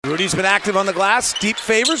Rudy's been active on the glass. Deep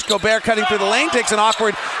favors. Gobert cutting through the lane. Takes an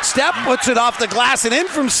awkward step. Puts it off the glass and in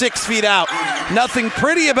from 6 feet out. Nothing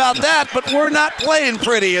pretty about that, but we're not playing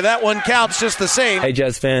pretty. That one counts just the same. Hey,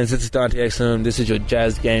 Jazz fans. This is Dante Exum. This is your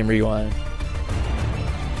Jazz Game Rewind.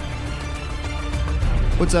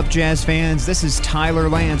 What's up, Jazz fans? This is Tyler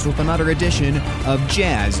Lance with another edition of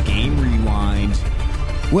Jazz Game Rewind.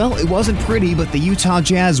 Well, it wasn't pretty, but the Utah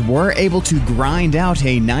Jazz were able to grind out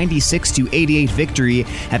a 96-88 victory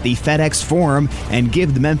at the FedEx Forum and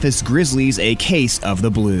give the Memphis Grizzlies a case of the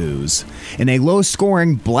blues. In a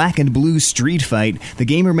low-scoring black and blue street fight, the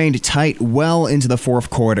game remained tight well into the fourth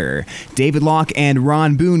quarter. David Locke and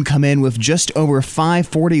Ron Boone come in with just over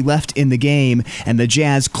 5:40 left in the game, and the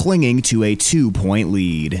Jazz clinging to a 2-point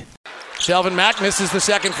lead. Shelvin Mack misses the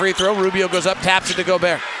second free throw. Rubio goes up, taps it to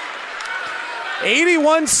Gobert.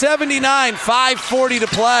 81-79, 5:40 to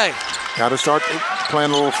play. Got to start playing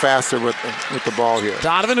a little faster with the ball here.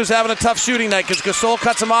 Donovan, who's having a tough shooting night because Gasol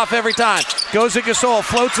cuts him off every time. Goes to Gasol,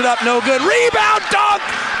 floats it up, no good. Rebound dunk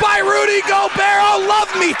by Rudy Gobert. Oh, love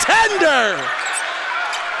me tender.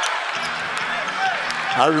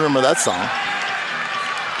 I remember that song.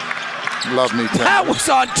 Love me tender. That was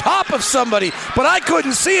on top of somebody, but I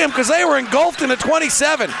couldn't see him because they were engulfed in a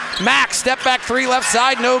 27. Max, step back three, left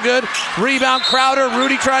side, no good. Rebound, Crowder.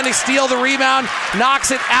 Rudy trying to steal the rebound,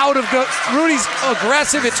 knocks it out of Rudy's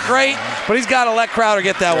aggressive. It's great, but he's got to let Crowder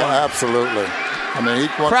get that one. Absolutely. I mean,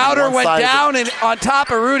 Crowder went down and on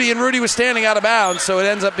top of Rudy, and Rudy was standing out of bounds, so it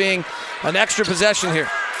ends up being an extra possession here.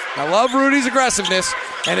 I love Rudy's aggressiveness,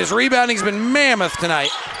 and his rebounding's been mammoth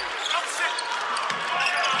tonight.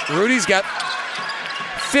 Rudy's got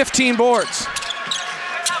 15 boards.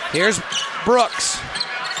 Here's Brooks.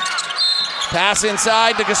 Pass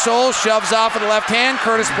inside to Gasol, shoves off with the left hand.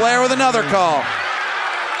 Curtis Blair with another call.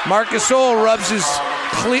 Marc Gasol rubs his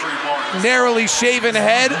narrowly shaven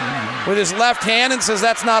head with his left hand and says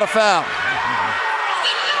that's not a foul.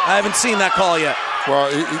 I haven't seen that call yet. Well,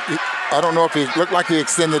 I don't know if he looked like he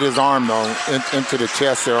extended his arm, though, into the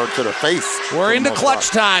chest or to the face. We're into clutch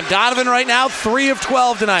time. Donovan right now, 3 of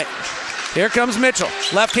 12 tonight. Here comes Mitchell.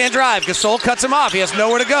 Left-hand drive. Gasol cuts him off. He has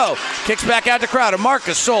nowhere to go. Kicks back out to Crowder. Marc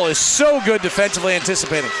Gasol is so good defensively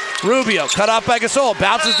anticipating. Rubio cut off by Gasol.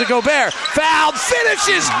 Bounces to Gobert. Fouled.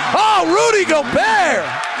 Finishes. Oh, Rudy Gobert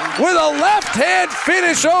with a left-hand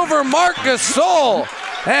finish over Marc Gasol.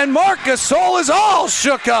 And Marc Gasol is all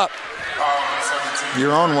shook up.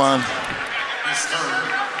 You're on one.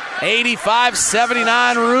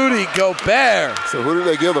 85-79, Rudy Gobert. So who did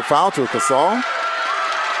they give the foul to? Gasol?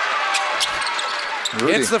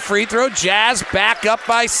 It's the free throw. Jazz back up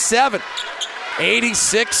by 7.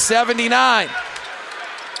 86-79.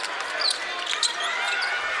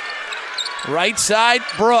 Right side,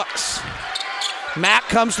 Brooks. Mack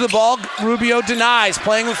comes to the ball. Rubio denies,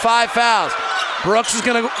 playing with 5 fouls. Brooks is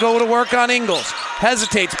going to go to work on Ingles.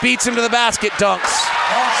 Hesitates, beats him to the basket, dunks.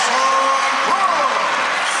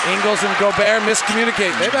 Ingles and Gobert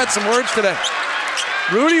miscommunicate. They've had some words today.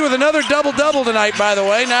 Rudy with another double-double tonight, by the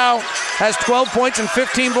way. Now has 12 points and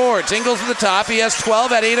 15 boards. Ingles at the top. He has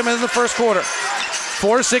 12 at 8 of them in the first quarter.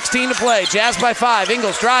 4:16 to play. Jazz by 5.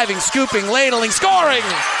 Ingles driving, scooping, ladling, scoring.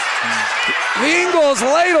 The Ingles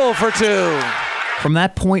ladle for 2. From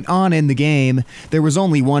that point on in the game, there was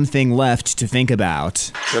only one thing left to think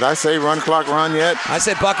about. Did I say run clock run yet? I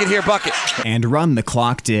said bucket here, bucket. And run the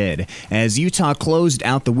clock did, as Utah closed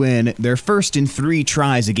out the win, their first in 3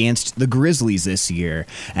 tries against the Grizzlies this year,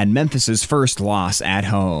 and Memphis's first loss at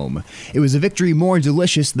home. It was a victory more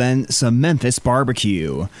delicious than some Memphis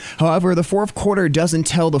barbecue. However, the fourth quarter doesn't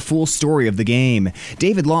tell the full story of the game.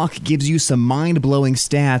 David Locke gives you some mind-blowing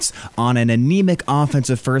stats on an anemic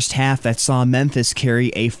offensive first half that saw Memphis carry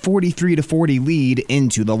a 43-40 lead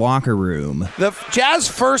into the locker room. The Jazz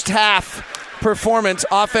first half performance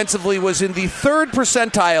offensively was in the 3rd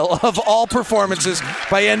percentile of all performances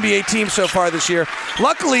by NBA teams so far this year.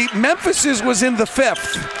 Luckily, Memphis's was in the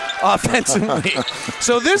 5th offensively.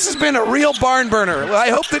 So this has been a real barn burner. I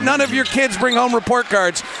hope that none of your kids bring home report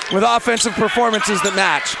cards with offensive performances that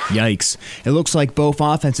match. Yikes. It looks like both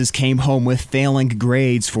offenses came home with failing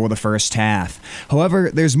grades for the first half.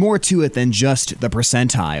 However, there's more to it than just the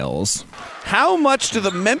percentiles. How much do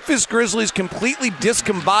the Memphis Grizzlies completely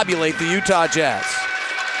discombobulate the Utah Jazz?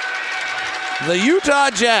 The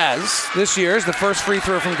Utah Jazz this year, is the first free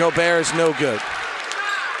throw from Gobert is no good,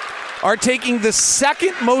 are taking the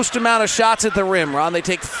 2nd most amount of shots at the rim, Ron. They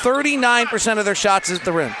take 39% of their shots at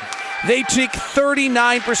the rim. They take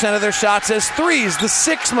 39% of their shots as threes, the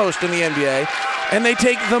 6th most in the NBA. And they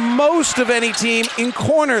take the most of any team in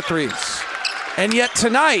corner threes. And yet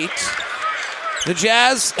tonight, The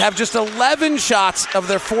Jazz have just 11 shots of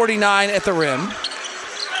their 49 at the rim.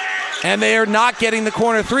 And they are not getting the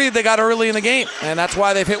corner three they got early in the game. And that's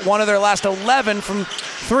why they've hit one of their last 11 from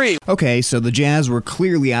three. Okay, so the Jazz were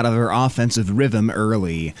clearly out of their offensive rhythm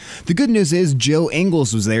early. The good news is Joe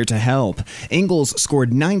Ingles was there to help. Ingles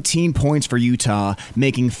scored 19 points for Utah,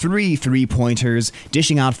 making 3 3-pointers,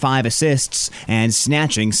 dishing out 5 assists, and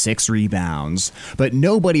snatching 6 rebounds. But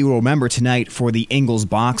nobody will remember tonight for the Ingles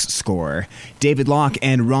box score. David Locke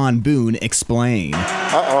and Ron Boone explain.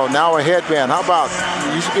 Uh-oh, now a headband. How about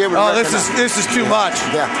you should be able to this is too much.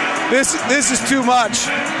 Yeah. This is too much.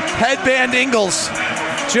 Headband Ingles.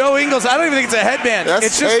 Joe Ingles, I don't even think it's a headband.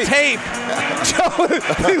 It's just tape.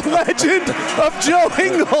 The legend of Joe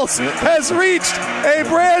Ingles has reached a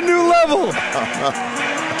brand new level.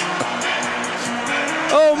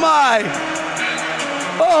 Oh my.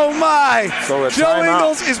 Oh my. So Joe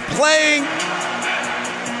Ingles is playing.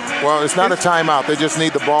 Well, it's not a timeout. They just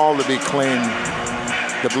need the ball to be clean.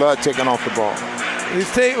 The blood taken off the ball. He's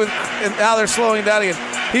tape with, and now they're slowing down again.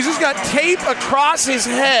 He's just got tape across his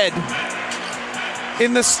head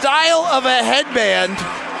in the style of a headband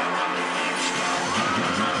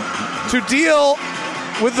to deal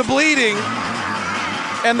with the bleeding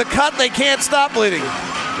and the cut. They can't stop bleeding.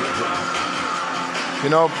 You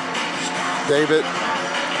know, David,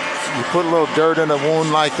 you put a little dirt in a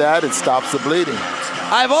wound like that, it stops the bleeding.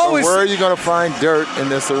 Where are you going to find dirt in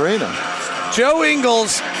this arena? Joe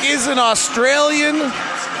Ingles is an Australian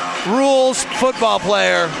rules football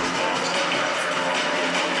player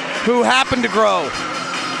who happened to grow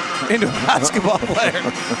into a basketball player.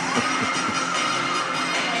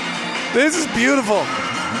 This is beautiful.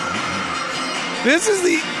 This is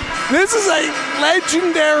a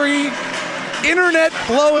legendary internet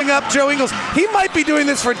blowing up Joe Ingles. He might be doing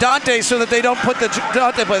this for Dante so that they don't put the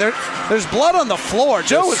Dante play there. There's blood on the floor.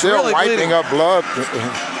 Joe is really wiping bleeding. up blood.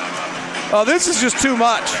 Oh, this is just too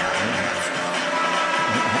much.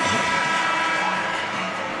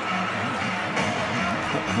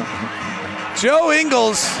 Joe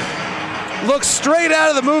Ingles looks straight out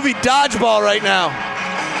of the movie Dodgeball right now.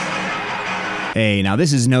 Hey, now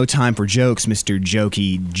this is no time for jokes, Mr.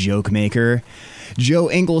 Jokey Joke Maker. Joe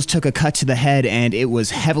Ingles took a cut to the head and it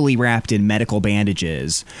was heavily wrapped in medical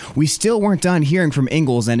bandages. We still weren't done hearing from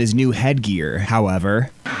Ingles and his new headgear,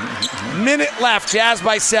 however. Minute left, Jazz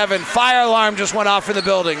by 7. Fire alarm just went off in the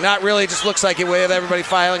building. Not really, just looks like it with everybody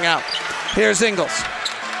filing out. Here's Ingles.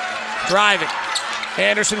 Driving.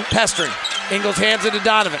 Anderson pestering. Ingles hands it to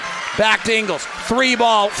Donovan. Back to Ingles. 3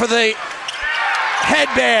 ball for the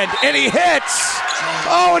headband. And he hits.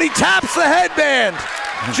 Oh, and he taps the headband.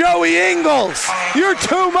 Joey Ingles. You're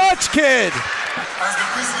too much, kid.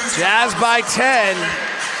 Jazz by 10.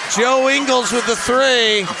 Joe Ingles with the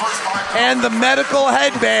 3 and the medical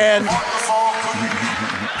headband.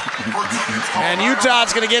 And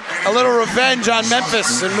Utah's going to get a little revenge on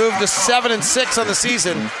Memphis and move to 7-6 on the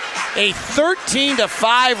season. A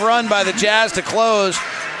 13-5 run by the Jazz to close.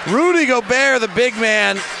 Rudy Gobert, the big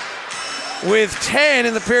man, with 10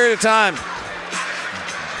 in the period of time.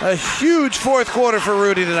 A huge fourth quarter for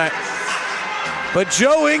Rudy tonight. But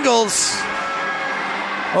Joe Ingles,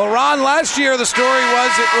 well, Ron, last year the story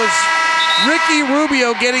was it was Ricky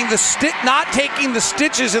Rubio getting not taking the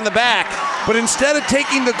stitches in the back, but instead of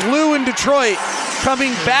taking the glue in Detroit,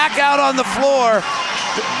 coming back out on the floor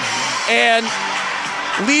and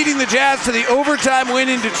leading the Jazz to the overtime win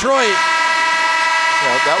in Detroit.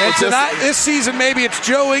 And tonight, this season, maybe it's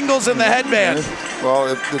Joe Ingles and the headband. Well,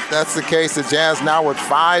 if that's the case, the Jazz now with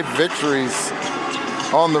 5 victories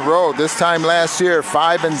on the road. This time last year,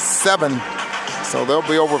 5-7. So they'll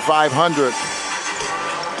be over 500.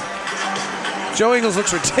 Joe Ingles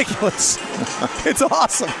looks ridiculous. It's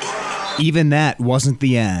awesome. Even that wasn't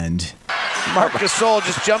the end. Marc Gasol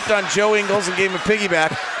just jumped on Joe Ingles and gave him a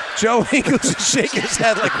piggyback. Joe Ingles is shaking his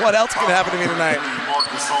head like, what else can happen to me tonight?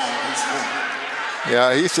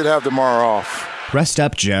 Yeah, he should have tomorrow off. Rest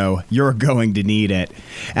up, Joe. You're going to need it.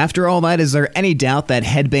 After all that, is there any doubt that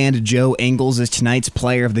headband Joe Ingles is tonight's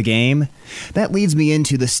player of the game? That leads me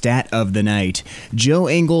into the stat of the night. Joe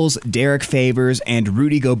Ingles, Derek Favors, and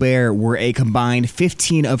Rudy Gobert were a combined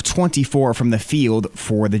 15 of 24 from the field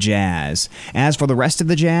for the Jazz. As for the rest of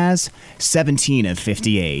the Jazz, 17 of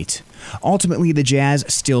 58. Ultimately, the Jazz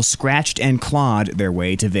still scratched and clawed their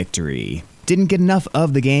way to victory. didn't get enough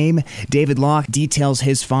of the game. David Locke details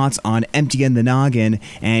his thoughts on Emptying the Noggin,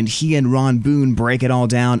 and he and Ron Boone break it all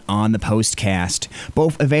down on the postcast,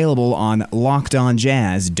 both available on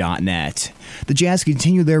LockedOnJazz.net. The Jazz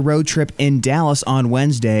continue their road trip in Dallas on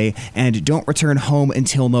Wednesday and don't return home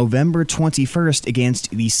until November 21st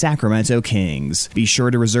against the Sacramento Kings. Be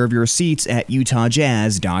sure to reserve your seats at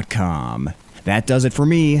UtahJazz.com. That does it for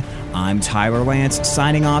me. I'm Tyler Lance,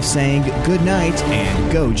 signing off saying good night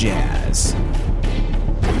and go Jazz.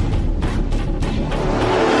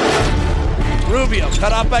 Rubio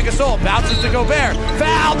cut off by Gasol, bounces to Gobert,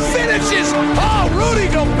 fouled, finishes. Oh, Rudy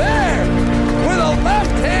Gobert with a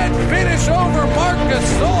left-hand finish over Marc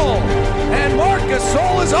Gasol, and Marc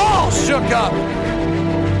Gasol is all shook up.